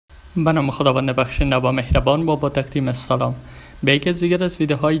به نام خداوند بخشنده و مهربان با تقدیم سلام به یکی از دیگر از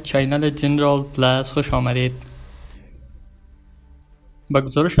ویدیوهای چینل جنرال پلاس خوش آمدید. با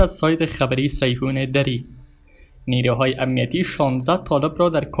گزارش از سایت خبری صهیون‌دری، نیروهای امنیتی 16 طالب را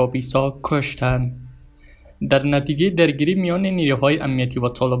در کاپیسا کشتند. در نتیجه درگیری میان نیروهای امنیتی و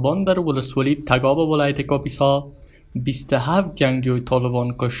طالبان در ولسوالی تگاب ولایت کاپیسا 27 جنگجوی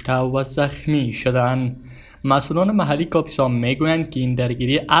طالبان کشته و زخمی شدند. مسئولان محلی کاپیسا میگویند که این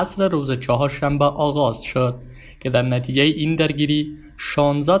درگیری عصر روز چهارشنبه آغاز شد که در نتیجه این درگیری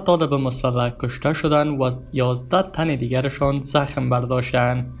 16 طالب مسلح کشته شدند و 11 تن دیگرشان زخم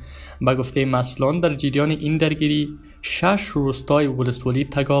برداشتند. به گفته مسئولان در جریان این درگیری 6 روستای ولسوالی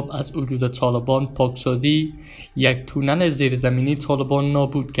تگاب از وجود طالبان پاکسازی، یک تونل زیرزمینی طالبان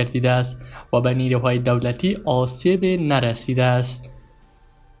نابود گردیده است و به نیروهای دولتی آسیب نرسیده است.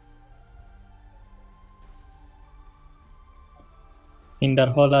 این در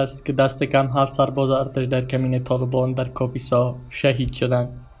حال است که دست کم 7 سرباز ارتش در کمین طالبان در کاپیسا شهید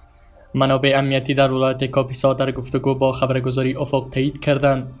شدند. منابع امنیتی در ولایت کاپیسا در گفتگو با خبرگزاری افق تایید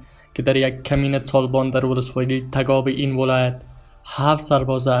کردند که در یک کمین طالبان در ولسوالی تگاب این ولایت 7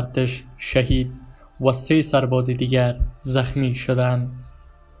 سرباز ارتش شهید و 3 سرباز دیگر زخمی شدند.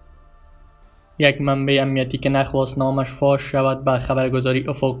 یک منبع امنیتی که نخواست نامش فاش شود به خبرگزاری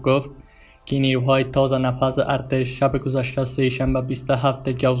افق گفت که نیروهای تازه نفذ ارتش شب گذشته سه‌شنبه 27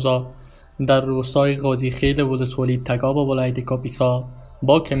 جوزا در روستای غازی خیل ولسوالی تگاب ولایت کاپیسا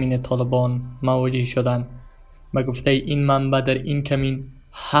با کمین طالبان مواجه شدند. به گفته این منبع در این کمین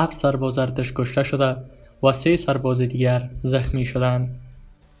 7 سرباز ارتش کشته شده و 3 سرباز دیگر زخمی شدند.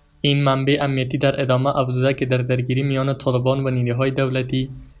 این منبع امنیتی در ادامه افزوده که در درگیری میان طالبان و نیروهای دولتی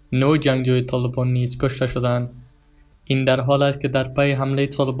 9 جنگجوی طالبان نیز کشته شدند. این در حال است که در پی حمله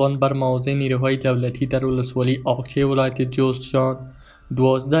طالبان بر مواضع نیروهای دولتی در ولسوالی آقچه ولایت جوزجان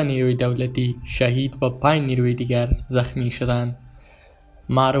 12 نیروی دولتی شهید و 5 نیروی دیگر زخمی شدند.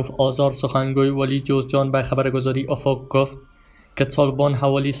 معروف آزار سخنگوی ولی جوزجان به خبرگزاری افق گفت که طالبان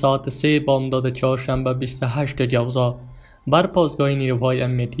حوالی ساعت 3 بامداد چهارشنبه 28 جوزا بر پاسگاه نیروهای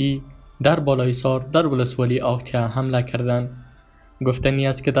امنیتی در بالای سار در ولسوالی آقچه حمله کردند. گفتنی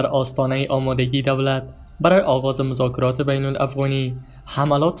است که در آستانه آمادگی دولت برای آغاز مذاکرات بین الافغانی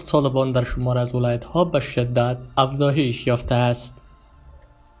حملات طالبان در شمار از ولایت‌ها به شدت افزایش یافته است.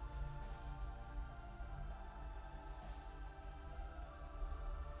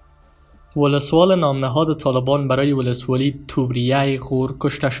 ولسوال نامنهاد طالبان برای ولسوالی توبریه غور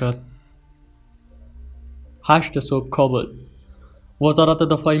کشته شد. 8 صبح کابل. وزارت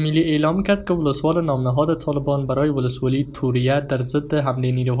دفاع ملی اعلام کرد که ولسوال نامنهاد طالبان برای ولسوالی توریه در ضد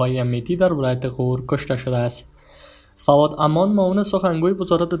حمله نیروهای امنیتی در ولایت غور کشته شده است. فواد امان معاون سخنگوی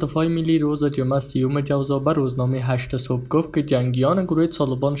وزارت دفاع ملی روز جمعه 30 جوزا به روزنامه 8 صبح گفت که جنگیان گروه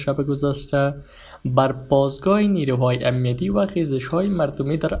طالبان شب گذشته بر پاسگاه نیروهای امنیتی و خیزش‌های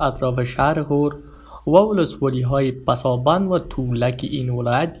مردمی در اطراف شهر غور و ولسوالی‌های پسابند و طولک این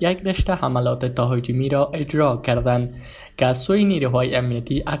ولایت یک رشته حملات تهاجمی را اجرا کردند که از سوی نیروهای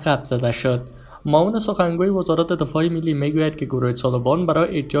امنیتی عقب زده شد. معاون سخنگوی وزارت دفاع ملی میگوید که گروه طالبان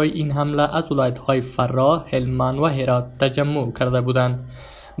برای اجرای این حمله از ولایت‌های فراه، هلمند و هرات تجمع کرده بودند.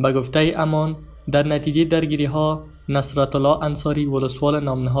 به گفته امان در نتیجه درگیری‌ها نصرت الله انصاری ولسوال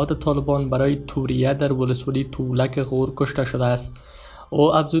نامنهاد طالبان برای توریه در ولسوالی طولک غور کشته شده است.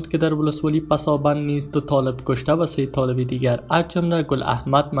 او افزود که در ولسوالی پسابند نیز 2 طالب کشته و 3 طالب دیگر از جمله گل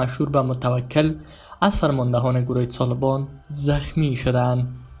احمد مشهور به متوکل از فرماندهان گروه طالبان زخمی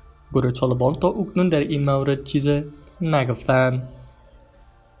شدند. گروه طالبان تا اکنون در این مورد چیزی نگفتند.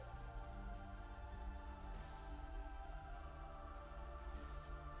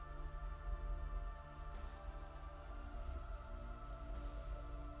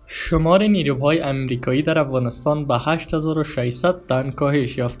 شمار نیروهای امریکایی در افغانستان به 8600 تن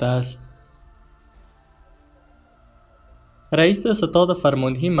کاهش یافته است. رئیس ستاد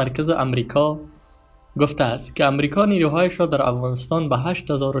فرماندهی مرکز امریکا گفته است که امریکا نیروهایش را در افغانستان به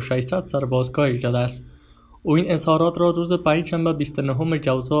 8600 سرباز کاهش داده است. او این اظهارات را روز پنجشنبه 29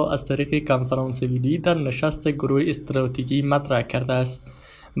 جوزا از طریق کنفرانس ویدیو در نشست گروه استراتژی مطرح کرده است.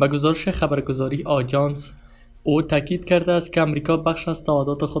 به گزارش خبرگزاری آژانس او تاکید کرده است که امریکا بخش از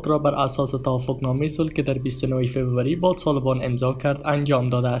تعهدات خود را بر اساس توافقنامه صلح که در 29 فوریه با طالبان امضا کرد انجام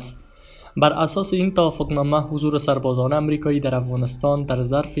داده است. بر اساس این توافقنامه حضور سربازان امریکایی در افغانستان در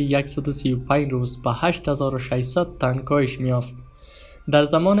ظرف 135 روز به 8600 تن کاهش می‌یافت. در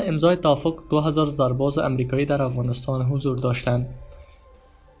زمان امضای توافق 2000 سرباز امریکایی در افغانستان حضور داشتند.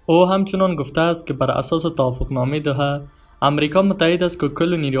 او همچنان گفته است که بر اساس توافقنامه دوحه امریکا متعهد است که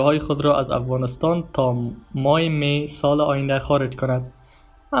کل نیروهای خود را از افغانستان تا ماه می سال آینده خارج کند.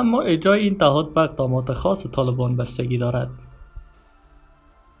 اما اجرای این تعهد به اقدامات خاص طالبان بستگی دارد.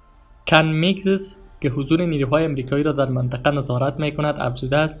 کن میگزز که حضور نیروهای امریکایی را در منطقه نظارت میکند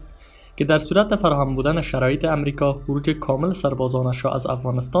افزوده است که در صورت فراهم بودن شرایط امریکا خروج کامل سربازانش را از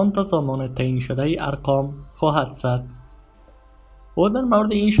افغانستان تا زمان تعیین شده ارقام خواهد زد. او در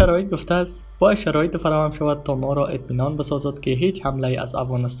مورد این شرایط گفته است باید شرایط فراهم شود تا ما را اطمینان بسازد که هیچ حمله از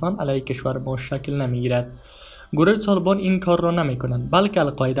افغانستان علیه کشور ما شکل نمیگیرد. گروه طالبان این کار را نمی کنند بلکه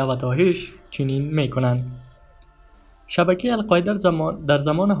القاعده و داعش چنین می کنند. شبکه القاعده در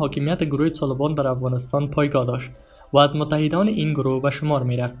زمان حاکمیت گروه طالبان در افغانستان پایگاه داشت و از متحدان این گروه به شمار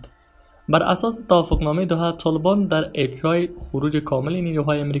می رفت. بر اساس توافقنامه دوحه طالبان در اجرای خروج کامل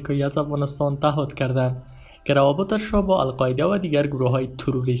نیروهای امریکایی از افغانستان تعهد کردند که روابطش را با القاعده و دیگر گروه‌های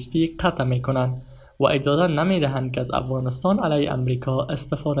تروریستی قطع می‌کنند و اجازه نمی‌دهند که از افغانستان علیه امریکا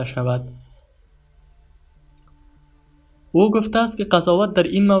استفاده شود. او گفته است که قضاوت در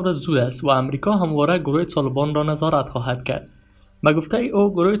این مورد زود است و امریکا همواره گروه طالبان را نظارت خواهد کرد. به گفته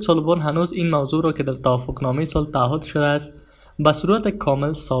او گروه طالبان هنوز این موضوع را که در توافقنامه صلح تعهد شده است به صورت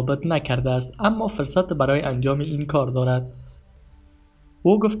کامل ثابت نکرده است اما فرصت برای انجام این کار دارد.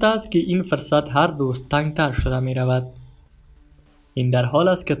 او گفته است که این فرصت هر روز تنگتر شده می رود. این در حال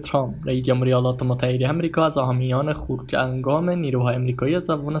است که ترامپ رئیس جمهوری ایالات متحده آمریکا از حامیان خروج هنگام نیروهای امریکایی از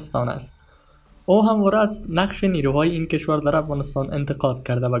افغانستان است. او همواره از نقش نیروهای این کشور در افغانستان انتقاد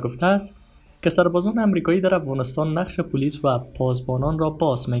کرده و گفته است که سربازان امریکایی در افغانستان نقش پلیس و پاسبانان را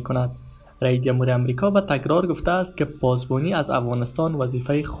باز می کند. رئیس جمهوری آمریکا به تکرار گفته است که پاسبانی از افغانستان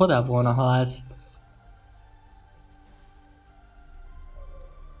وظیفه خود افغانها است.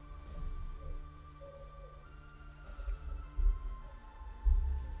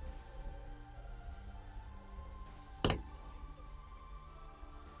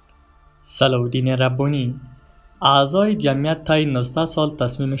 صلاح‌الدین ربانی اعضای جمعیت طی 19 سال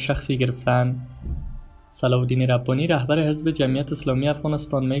تصمیم شخصی گرفتند. صلاح‌الدین ربانی رهبر حزب جمعیت اسلامی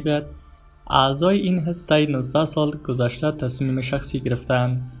افغانستان میگوید اعضای این حزب طی 19 سال گذشته تصمیم شخصی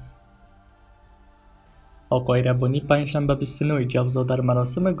گرفتند. آقای ربانی پنجشنبه 29 جوزا در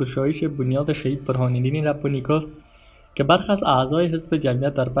مراسم گشایش بنیاد شهید برهان‌الدین ربانی گفت که برخی از اعضای حزب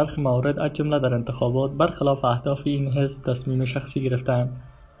جمعیت در برخی موارد از جمله در انتخابات برخلاف اهداف این حزب تصمیم شخصی گرفتند.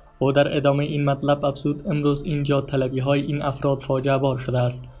 او در ادامه این مطلب افزود امروز اینجا طلبی های این افراد فاجعه بار شده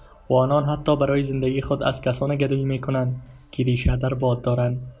است و آنان حتی برای زندگی خود از کسان گدایی می کنند که ریشه در باد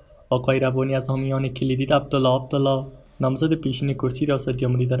دارند. آقای ربانی از حامیان کلیدی عبدالله نامزد پیشین کرسی ریاست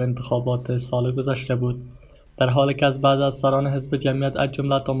جمهوری در انتخابات سال گذشته بود، در حالی که از بعض از سران حزب جمعیت از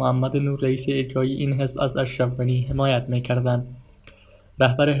جمله تا محمد نور رئیس اجرایی این حزب از اشرف غنی حمایت می کردند.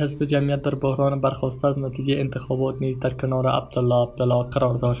 رهبر حزب جمعیت در بحران برخاسته از نتیجه انتخابات نیز در کنار عبدالله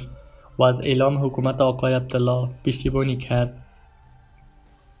قرار داشت و از اعلام حکومت آقای عبدالله پشتیبانی کرد.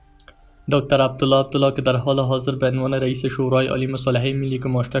 دکتر عبدالله که در حال حاضر به عنوان رئیس شورای عالی مصالحه ملی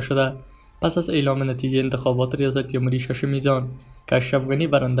گماشته شده پس از اعلام نتیجه انتخابات ریاست جمهوری 6 میزان که اشرف غنی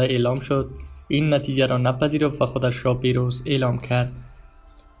برنده اعلام شد این نتیجه را نپذیرفت و خودش را پیروز اعلام کرد.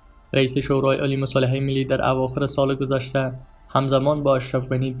 رئیس شورای عالی مصالحه ملی در اواخر سال گذشته همزمان با اشرف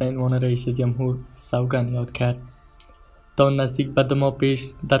غنی به عنوان رئیس جمهور سوگند یاد کرد. تا نزدیک به 2 ماه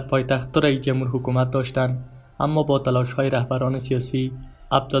پیش در پایتخت رئیس جمهور حکومت داشتند اما با تلاش‌های رهبران سیاسی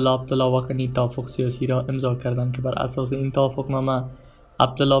عبدالله و غنی توافق سیاسی را امضا کردند که بر اساس این توافقنامه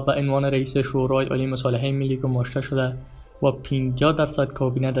عبدالله به عنوان رئیس شورای عالی مصالحه ملی گماشته شده و 50%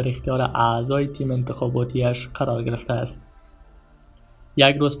 کابینه در اختیار اعضای تیم انتخاباتیش قرار گرفته است.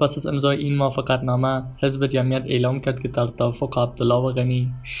 یک روز پس از امضای این موافقتنامه حزب جمعیت اعلام کرد که در توافق عبدالله و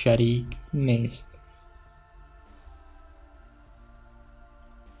غنی شریک نیست.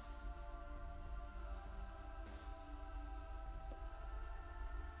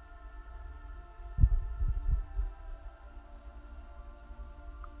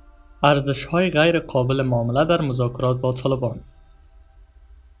 ارزش‌های غیر قابل معامله در مذاکرات با طالبان.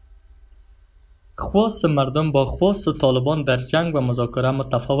 خواست مردم با خواست طالبان در جنگ و مذاکره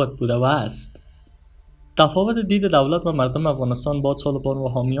متفاوت بوده و است. تفاوت دید دولت و مردم افغانستان با طالبان و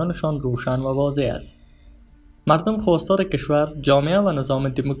حامیانشان روشن و واضح است. مردم خواستار کشور، جامعه و نظام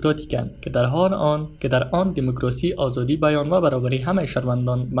دموکراتیکند که در آن دموکراسی، آزادی بیان و برابری همه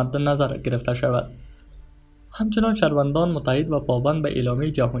شهروندان مد نظر گرفته شود. همچنان شهروندان متحد و پابند به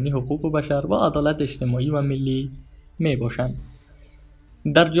اعلامیه جهانی حقوق بشر و عدالت اجتماعی و ملی می باشند.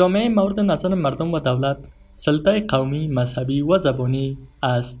 در جامعه مورد نظر مردم و دولت سلطه قومی، مذهبی و زبانی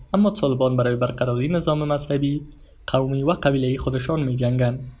است، اما طالبان برای برقراری نظام مذهبی، قومی و قبیله‌ای خودشان می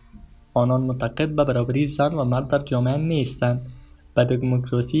جنگند. آنان معتقد به برابری زن و مرد در جامعه نیستند. به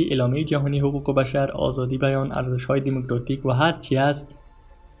دموکراسی، اعلامیه جهانی حقوق بشر، آزادی بیان، ارزش‌های دموکراتیک و هر چی است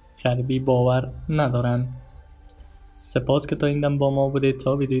غربی باور ندارند. سپاس که تا این دم با ما بودید.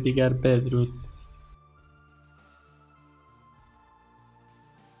 تا ویدیو دیگر بدرود.